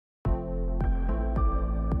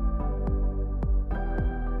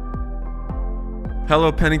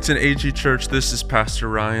Hello, Pennington AG Church. This is Pastor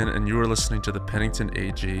Ryan, and you are listening to the Pennington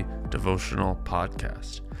AG Devotional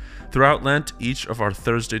Podcast. Throughout Lent, each of our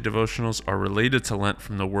Thursday devotionals are related to Lent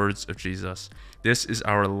from the words of Jesus. This is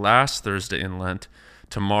our last Thursday in Lent.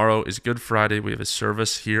 Tomorrow is Good Friday. We have a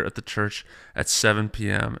service here at the church at 7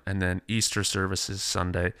 p.m., and then Easter services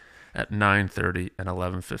Sunday at 9:30 and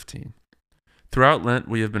 11:15. Throughout Lent,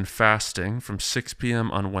 we have been fasting from 6 p.m.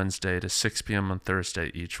 on Wednesday to 6 p.m. on Thursday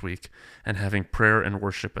each week, and having prayer and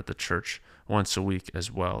worship at the church once a week as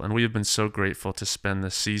well. And we have been so grateful to spend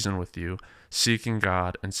this season with you, seeking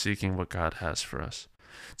God and seeking what God has for us.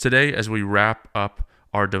 Today, as we wrap up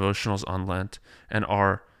our devotionals on Lent and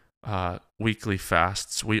our weekly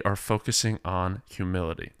fasts, we are focusing on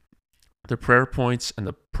humility. The prayer points and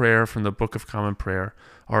the prayer from the Book of Common Prayer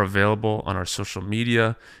are available on our social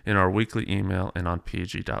media, in our weekly email, and on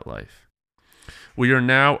pg.life. We are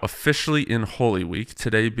now officially in Holy Week,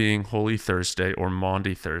 today being Holy Thursday or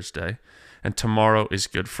Maundy Thursday, and tomorrow is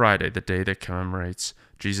Good Friday, the day that commemorates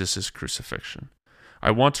Jesus' crucifixion.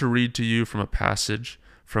 I want to read to you from a passage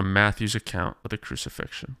from Matthew's account of the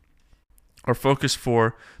crucifixion. Our focus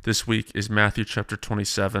for this week is Matthew chapter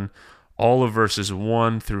 27, all of verses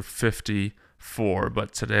 1 through 54,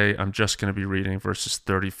 but today I'm just going to be reading verses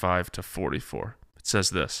 35 to 44. It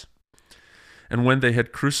says this: "And when they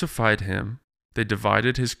had crucified him, they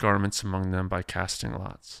divided his garments among them by casting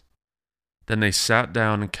lots. Then they sat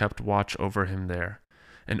down and kept watch over him there.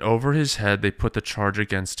 And over his head they put the charge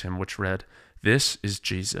against him, which read, 'This is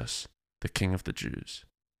Jesus, the King of the Jews.'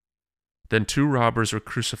 Then 2 robbers were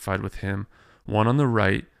crucified with him, one on the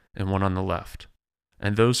right and one on the left.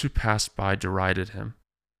 And those who passed by derided him,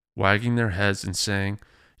 wagging their heads and saying,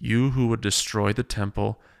 'You who would destroy the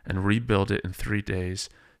temple and rebuild it in 3 days,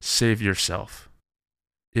 save yourself.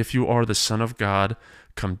 If you are the Son of God,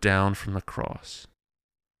 come down from the cross.'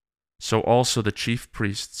 So also the chief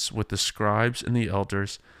priests with the scribes and the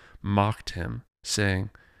elders mocked him, saying,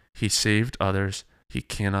 'He saved others, he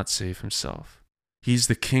cannot save himself. He's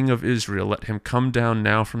the King of Israel. Let him come down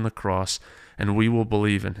now from the cross, and we will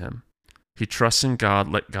believe in him. He trusts in God.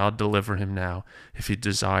 Let God deliver him now, if he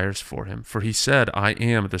desires for him. For he said, I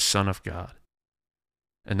am the Son of God.'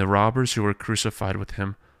 And the robbers who were crucified with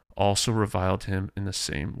him also reviled him in the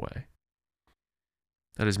same way."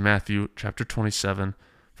 That is Matthew chapter 27,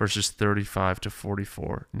 verses 35 to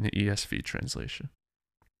 44 in the ESV translation.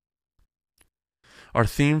 Our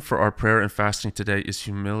theme for our prayer and fasting today is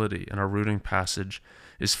humility, and our rooting passage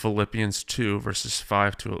is Philippians 2, verses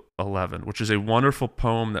 5 to 11, which is a wonderful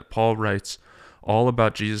poem that Paul writes all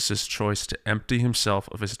about Jesus' choice to empty himself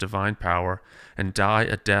of his divine power and die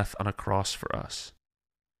a death on a cross for us.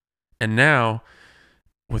 And now,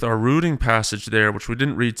 with our rooting passage there, which we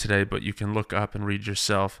didn't read today, but you can look up and read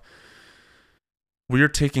yourself, we are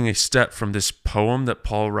taking a step from this poem that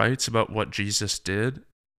Paul writes about what Jesus did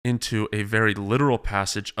into a very literal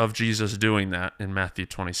passage of Jesus doing that in Matthew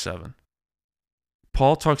 27.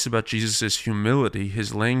 Paul talks about Jesus' humility,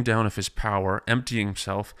 his laying down of his power, emptying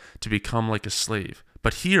himself to become like a slave.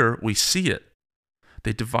 But here we see it.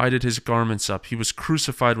 They divided his garments up. He was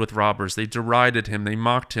crucified with robbers. They derided him. They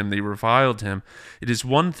mocked him. They reviled him. It is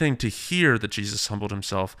one thing to hear that Jesus humbled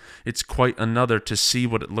himself. It's quite another to see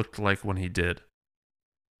what it looked like when he did.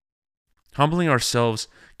 Humbling ourselves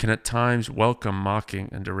can at times welcome mocking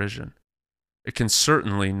and derision. It can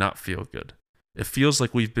certainly not feel good. It feels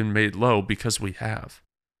like we've been made low because we have.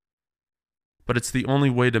 But it's the only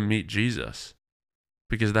way to meet Jesus,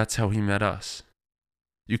 because that's how he met us.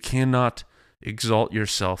 You cannot exalt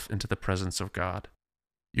yourself into the presence of God.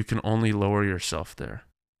 You can only lower yourself there.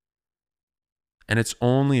 And it's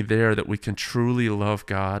only there that we can truly love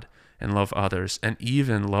God and love others, and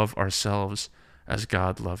even love ourselves as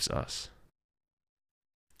God loves us.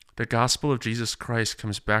 The gospel of Jesus Christ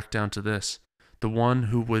comes back down to this: the one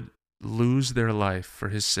who would lose their life for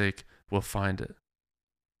his sake will find it.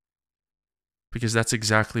 Because that's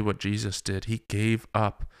exactly what Jesus did. He gave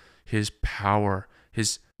up his power,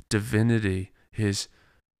 his divinity, his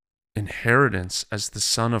inheritance as the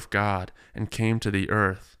Son of God, and came to the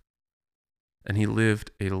earth. And he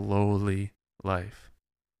lived a lowly life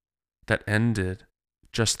that ended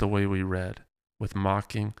just the way we read, with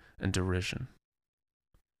mocking and derision.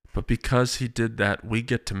 But because he did that, we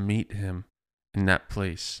get to meet him in that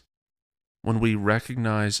place. When we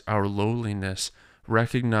recognize our lowliness,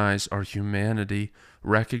 recognize our humanity,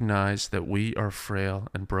 recognize that we are frail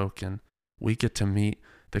and broken, we get to meet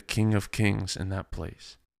the King of Kings in that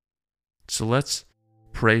place. So let's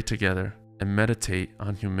pray together and meditate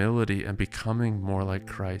on humility and becoming more like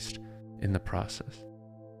Christ in the process.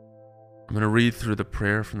 I'm going to read through the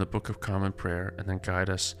prayer from the Book of Common Prayer and then guide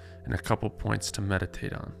us in a couple points to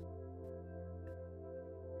meditate on.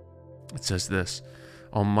 It says this: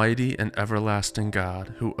 Almighty and everlasting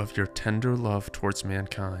God, who of your tender love towards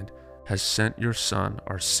mankind has sent your Son,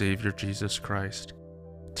 our Savior Jesus Christ,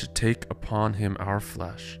 to take upon him our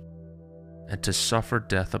flesh and to suffer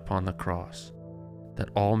death upon the cross,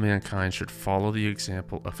 that all mankind should follow the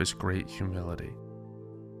example of his great humility.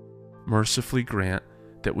 Mercifully grant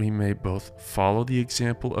that we may both follow the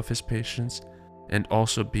example of his patience and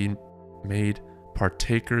also be made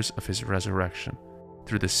partakers of his resurrection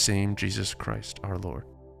through the same Jesus Christ our Lord.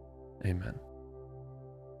 Amen.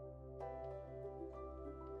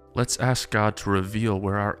 Let's ask God to reveal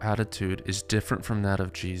where our attitude is different from that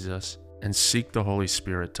of Jesus and seek the Holy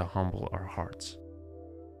Spirit to humble our hearts.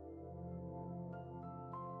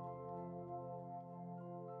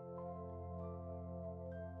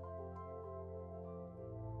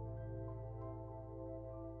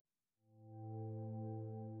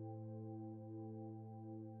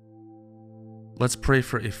 Let's pray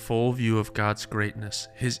for a full view of God's greatness,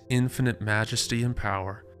 his infinite majesty and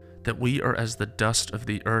power, that we are as the dust of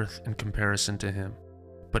the earth in comparison to him.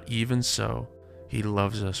 But even so, he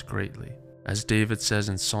loves us greatly. As David says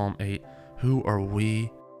in Psalm 8, "Who are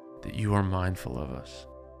we that you are mindful of us?"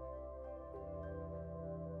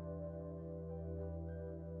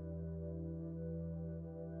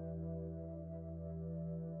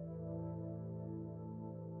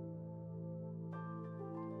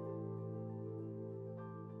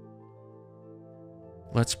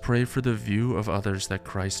 Let's pray for the view of others that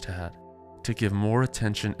Christ had, to give more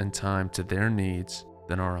attention and time to their needs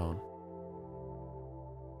than our own.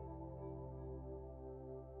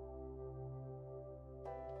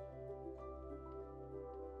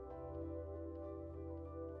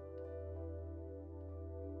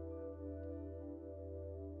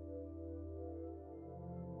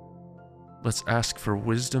 Let's ask for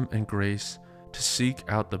wisdom and grace to seek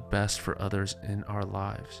out the best for others in our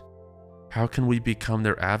lives. How can we become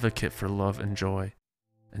their advocate for love and joy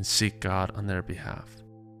and seek God on their behalf?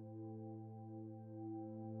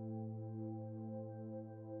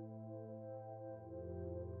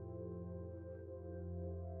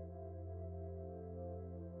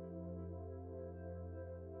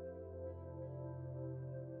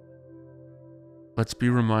 Let's be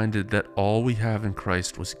reminded that all we have in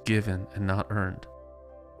Christ was given and not earned.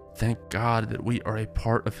 Thank God that we are a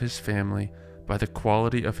part of his family by the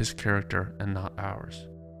quality of his character and not ours.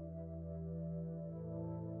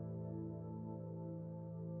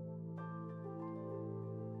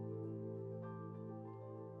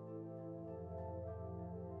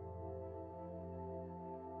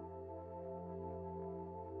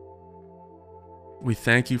 We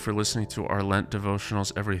thank you for listening to our Lent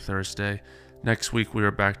devotionals every Thursday. Next week, we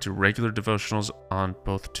are back to regular devotionals on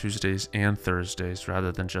both Tuesdays and Thursdays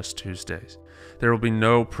rather than just Tuesdays. There will be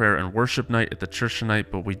no prayer and worship night at the church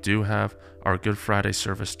tonight, but we do have our Good Friday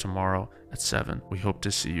service tomorrow at 7. We hope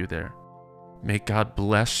to see you there. May God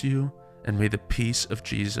bless you, and may the peace of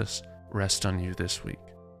Jesus rest on you this week.